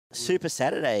Super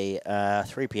Saturday,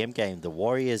 3 p.m. game. The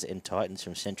Warriors and Titans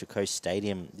from Central Coast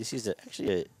Stadium. This is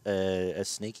actually a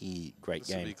sneaky great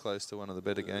game. This will be close to one of the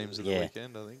better games of the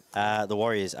weekend, I think. The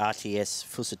Warriors, RTS,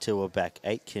 Fusatua back,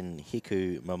 Aitken,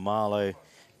 Hiku, Mamalo,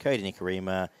 Cody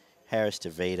Nikarima, Harris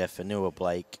DeVita, Fanua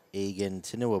Blake, Egan,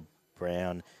 Tanua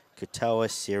Brown, Katoa,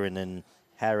 Sirinen,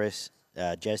 Harris,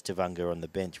 Jazz Tavunga on the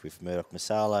bench with Murdoch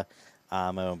Masala,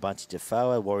 Armo and Bunty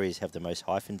Defoa. Warriors have the most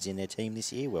hyphens in their team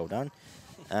this year. Well done.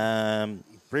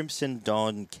 Brimson,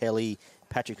 Don, Kelly,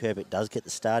 Patrick Herbert does get the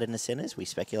start in the centres. We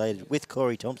speculated with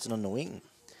Corey Thompson on the wing.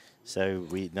 So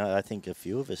we know, I think a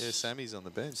few of us. Yeah, Sammy's on the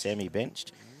bench. Sammy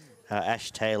benched.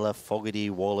 Ash Taylor, Fogarty,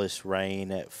 Wallace, Rain,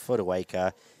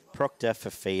 Footawaka, Proctor,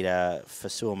 Fafita,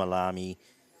 Fasua Malami,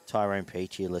 Tyrone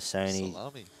Peachy, Lasoni,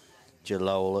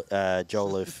 Joel,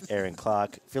 Aaron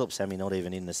Clark, Philip Sammy not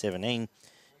even in the 17.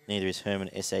 Neither is Herman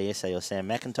SA or Sam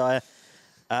McIntyre.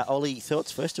 Oli,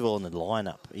 thoughts first of all on the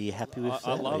lineup? Are you happy with that?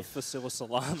 I love Fasua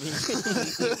Salami.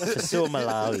 Fasua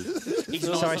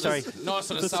Malawi. Sorry.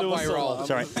 Nice on a Subway roll.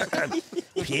 Sorry.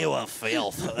 Pure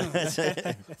filth.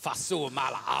 Fasua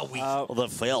Malawi. The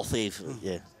filthy.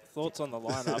 Yeah. Thoughts on the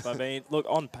lineup? I mean, look,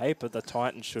 on paper the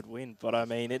Titans should win, but I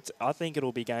mean, I think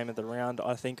it'll be game of the round.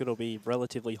 I think it'll be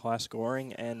relatively high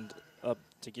scoring, and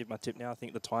to give my tip now, I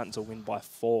think the Titans will win by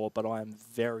 4. But I am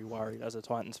very worried as a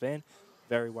Titans fan.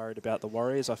 Very worried about the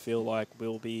Warriors. I feel like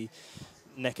we'll be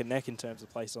neck and neck in terms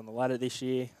of place on the ladder this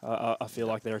year. I feel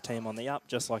like they're a team on the up,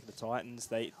 just like the Titans.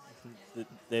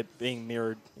 They're being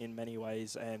mirrored in many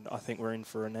ways, and I think we're in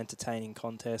for an entertaining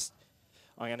contest.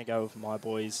 I'm going to go with my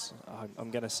boys.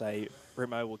 I'm going to say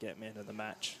Brimo will get man of the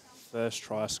match. First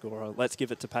try scorer. Let's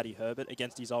give it to Paddy Herbert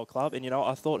against his old club. And, you know,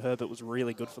 I thought Herbert was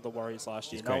really good for the Warriors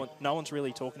last year. No one's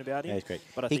really talking about him. Yeah, he's great.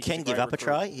 But he can give up a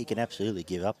try. He can absolutely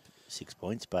give up 6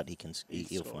 points, but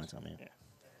he'll find something.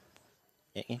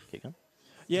 Yeah, keep going.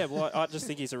 Yeah, well, I just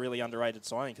think he's a really underrated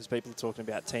signing because people are talking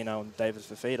about Tino and David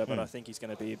Fafita, but I think he's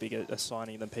going to be a bigger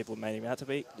signing than people have made him out to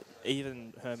be.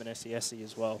 Even Herman Esiesi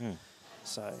as well.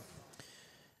 So,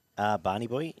 Barney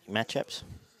boy, matchups?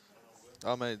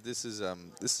 Oh, mate, this is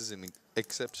an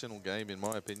exceptional game in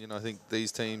my opinion. I think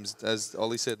these teams, as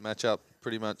Ollie said, match up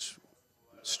pretty much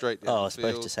straight down I was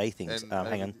supposed to say things. And,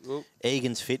 hang on. Well,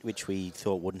 Egan's fit, which we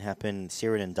thought wouldn't happen.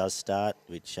 Sirinen does start,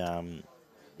 which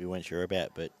we weren't sure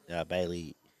about, but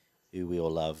Bailey, who we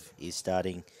all love, is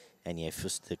starting. And, yeah,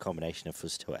 the combination of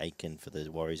Fusto Aiken for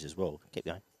the Warriors as well. Keep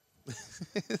going.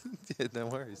 Yeah, no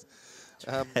worries.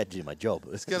 I had to do my job.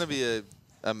 It's going to be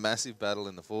a massive battle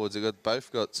in the forwards. They've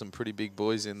both got some pretty big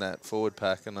boys in that forward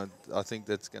pack, and I think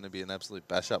that's going to be an absolute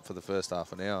bash-up for the first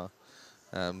half an hour.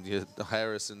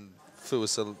 Harris and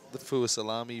Fua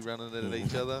Salami running at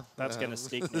each other. That's going to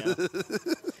stick now.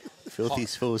 Filthy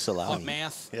Fua Salami. Hot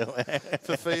mouth.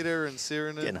 Fafita and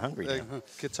Sirinen. Getting hungry now.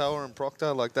 Katoa and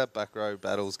Proctor, like that back row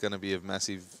battle is going to be a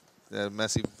massive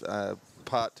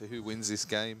part to who wins this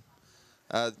game.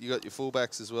 You got your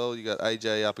fullbacks as well. You got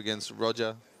AJ up against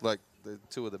Roger, like the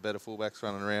two of the better fullbacks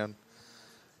running around.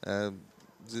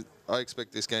 I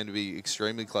expect this game to be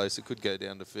extremely close. It could go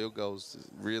down to field goals,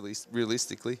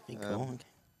 realistically.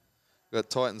 We've got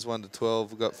Titans 1-12.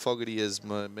 We've got Fogarty as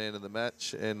my man of the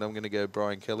match, and I'm going to go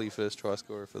Brian Kelly, first try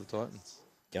scorer for the Titans.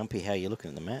 Gumpy, how are you looking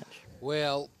at the match?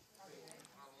 Well,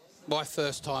 my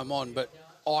first time on, but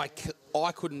I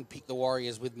couldn't pick the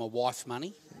Warriors with my wife's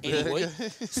money any week.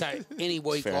 So any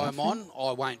week I'm on,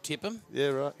 I won't tip them. Yeah,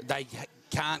 right. They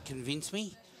can't convince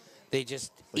me. They're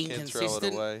just inconsistent. Throw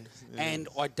it away. Yeah. And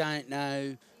I don't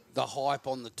know the hype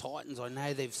on the Titans. I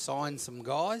know they've signed some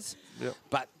guys,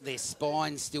 but their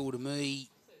spine still to me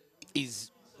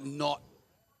is not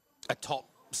a top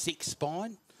 6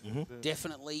 spine.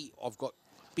 Definitely, I've got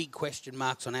big question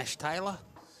marks on Ash Taylor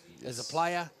as a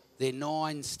player. Their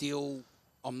 9 still,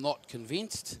 I'm not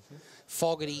convinced.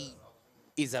 Fogarty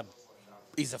is a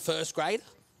first grader,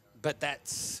 but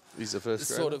that's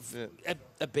sort of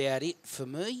about it for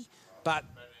me. But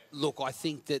look, I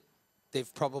think that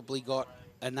they've probably got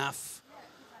enough.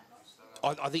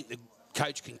 I think the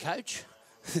coach can coach.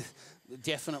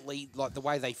 Definitely, like the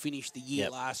way they finished the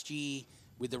year last year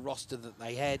with the roster that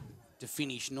they had to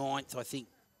finish 9th, I think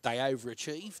they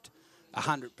overachieved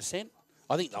 100%.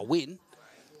 I think they'll win.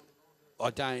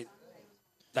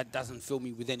 That doesn't fill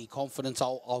me with any confidence.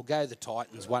 I'll go the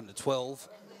Titans 1-12.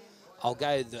 I'll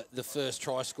go the first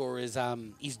try scorer is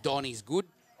Donny's good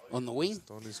on the wing.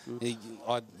 Donny's good.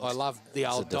 I love the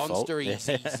old Donster.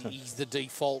 He's the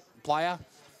default player.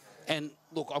 And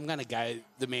look, I'm going to go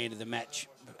the man of the match,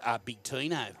 Big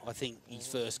Tino. I think his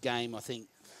first game,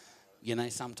 You know,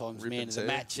 sometimes Rip man and of the tear.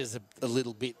 match is a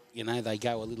little bit, you know, they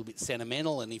go a little bit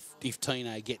sentimental, and if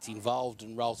Tino gets involved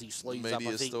and rolls his sleeves up, I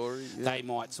Media think story, yeah. they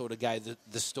might sort of go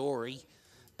the story.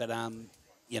 But,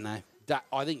 you know,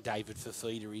 I think David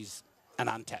Fafita is an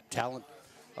untapped talent.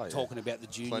 Oh, yeah. Talking about the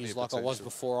Plenty juniors of like I was potential.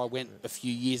 before. I went a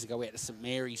few years ago out to St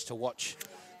Mary's to watch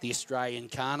the Australian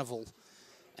Carnival,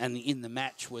 and in the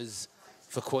match was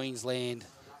for Queensland,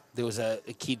 there was a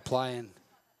kid playing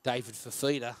David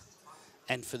Fafita,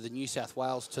 and for the New South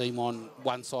Wales team on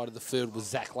one side of the field was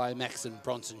Zach Lomax and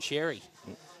Bronson Sherry.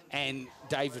 And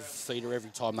David Fafita,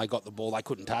 every time they got the ball, they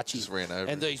couldn't touch him. Just ran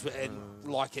over and him. these were,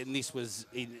 and this was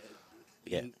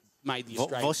made the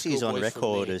Australian Vossi's on schoolboys from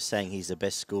record there. as saying he's the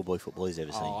best schoolboy footballer he's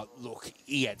ever seen. Oh, look,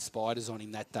 he had spiders on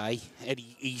him that day, and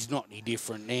he's not any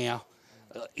different now.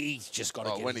 He's just got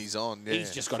to get. When he's on, yeah.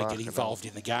 He's just got to get involved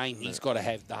in the game. He's got to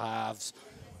have the halves,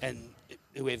 and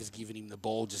whoever's giving him the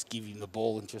ball, just give him the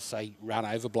ball and just say run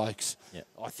over blokes. Yeah.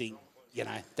 I think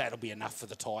that'll be enough for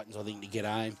the Titans. I think to get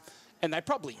home, and they'll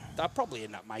probably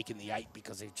end up making the 8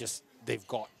 because they've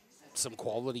got some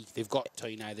quality. They've got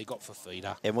Tino, they've got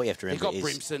Fafita. And what you have to remember they've got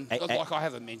is Brimson. Like I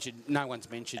haven't mentioned, no one's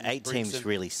mentioned 8 Brimson. teams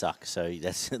really suck, so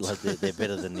that's like they're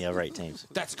better than the other 8 teams.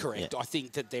 That's correct. Yeah. I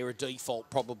think that they're a default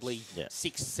probably Yeah.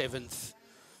 6th, 7th.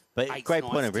 But 8th, great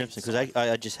point of 9th, Brimson, because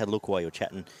I just had a look while you were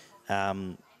chatting.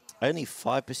 Only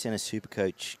 5% of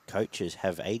Supercoach coaches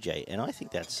have AJ, and I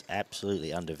think that's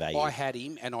absolutely undervalued. I had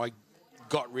him, and I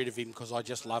got rid of him because I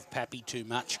just love Pappy too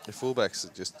much. The fullbacks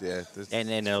are just, And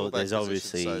then there's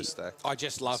obviously- so stacked. I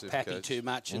just love Pappy Supercoach. too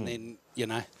much, and then,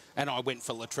 and I went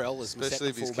for Latrell as my Especially second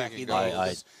if he's fullback kicking in goals. there.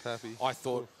 because Pappy. I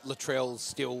thought Latrell's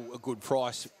still a good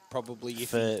price, probably. If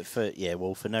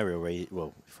for no real reason.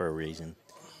 Well, for a reason.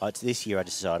 This year I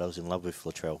just decided I was in love with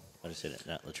Latrell. I just said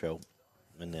that Latrell,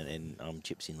 and I'm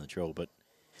chips in Latrell. But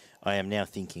I am now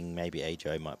thinking maybe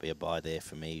AJ might be a buy there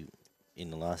for me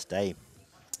in the last day.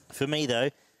 For me though,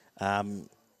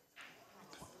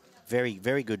 very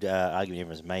very good argument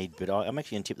everyone's made. But I'm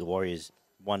actually going to tip the Warriors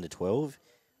 1 to 12.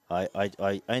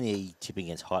 I only tip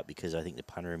against hype because I think the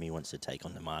punter in me wants to take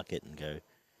on the market and go,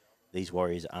 these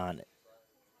Warriors aren't.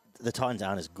 The Titans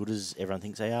aren't as good as everyone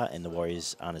thinks they are, and the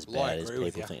Warriors aren't as bad as agree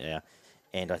with people you. think they are.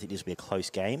 And I think this will be a close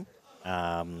game.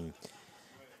 And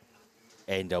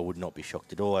I would not be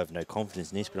shocked at all. I have no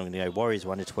confidence in this, but I'm going to go Warriors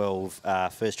 1 to 12.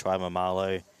 First try,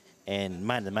 Mamalo. And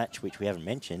man of the match, which we haven't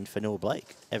mentioned, Fanua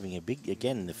Blake. Having a big,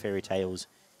 again, the fairy tales,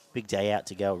 big day out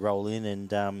to go roll in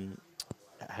and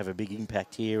have a big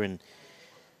impact here and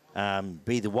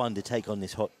be the one to take on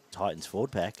this hot Titans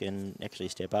forward pack and actually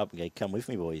step up and go, come with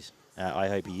me, boys. I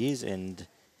hope he is, and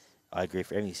I agree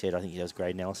for everything he said. I think he does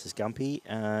great analysis, Gumpy,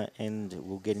 and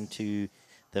we'll get into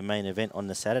the main event on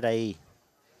the Saturday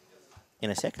in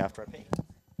a sec after I pee.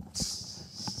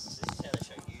 This is how the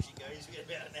show usually goes. We get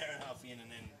about an hour and a half in,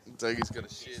 and then Daggy's got a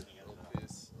shit. Or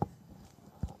piss.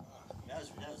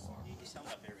 you summed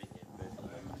up everything perfectly.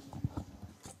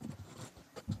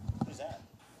 Who's that?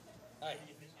 Hey,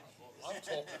 I'm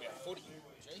talking about footy.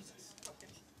 Jesus.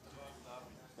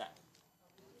 No.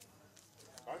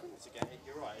 I reckon it's a game.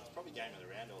 You're right. It's probably game of the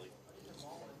round, Oli.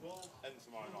 And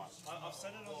tomorrow night. I've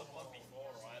said it on the pod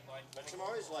before, right? But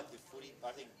tomorrow's like the footy.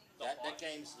 I think that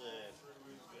game's the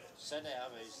Saturday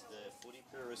Arvo is the footy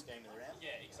purist game of the round.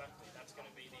 Yeah, exactly. That's going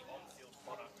to be the on-field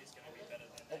product is going to be better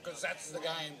than Because that's the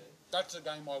game. That's the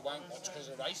game I won't watch because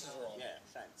the races are on. Yeah,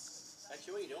 thanks.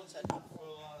 Actually, what are you doing Saturday?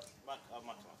 I might come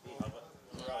up here, but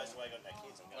guys, I got no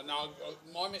kids. I'm going. No,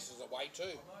 my missus is away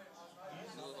too.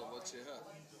 What's your hat?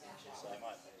 So I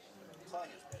might.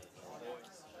 Playing is better.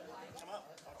 Come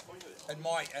up. I'll call you.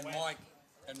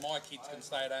 And my kids can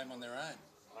stay at home on their own.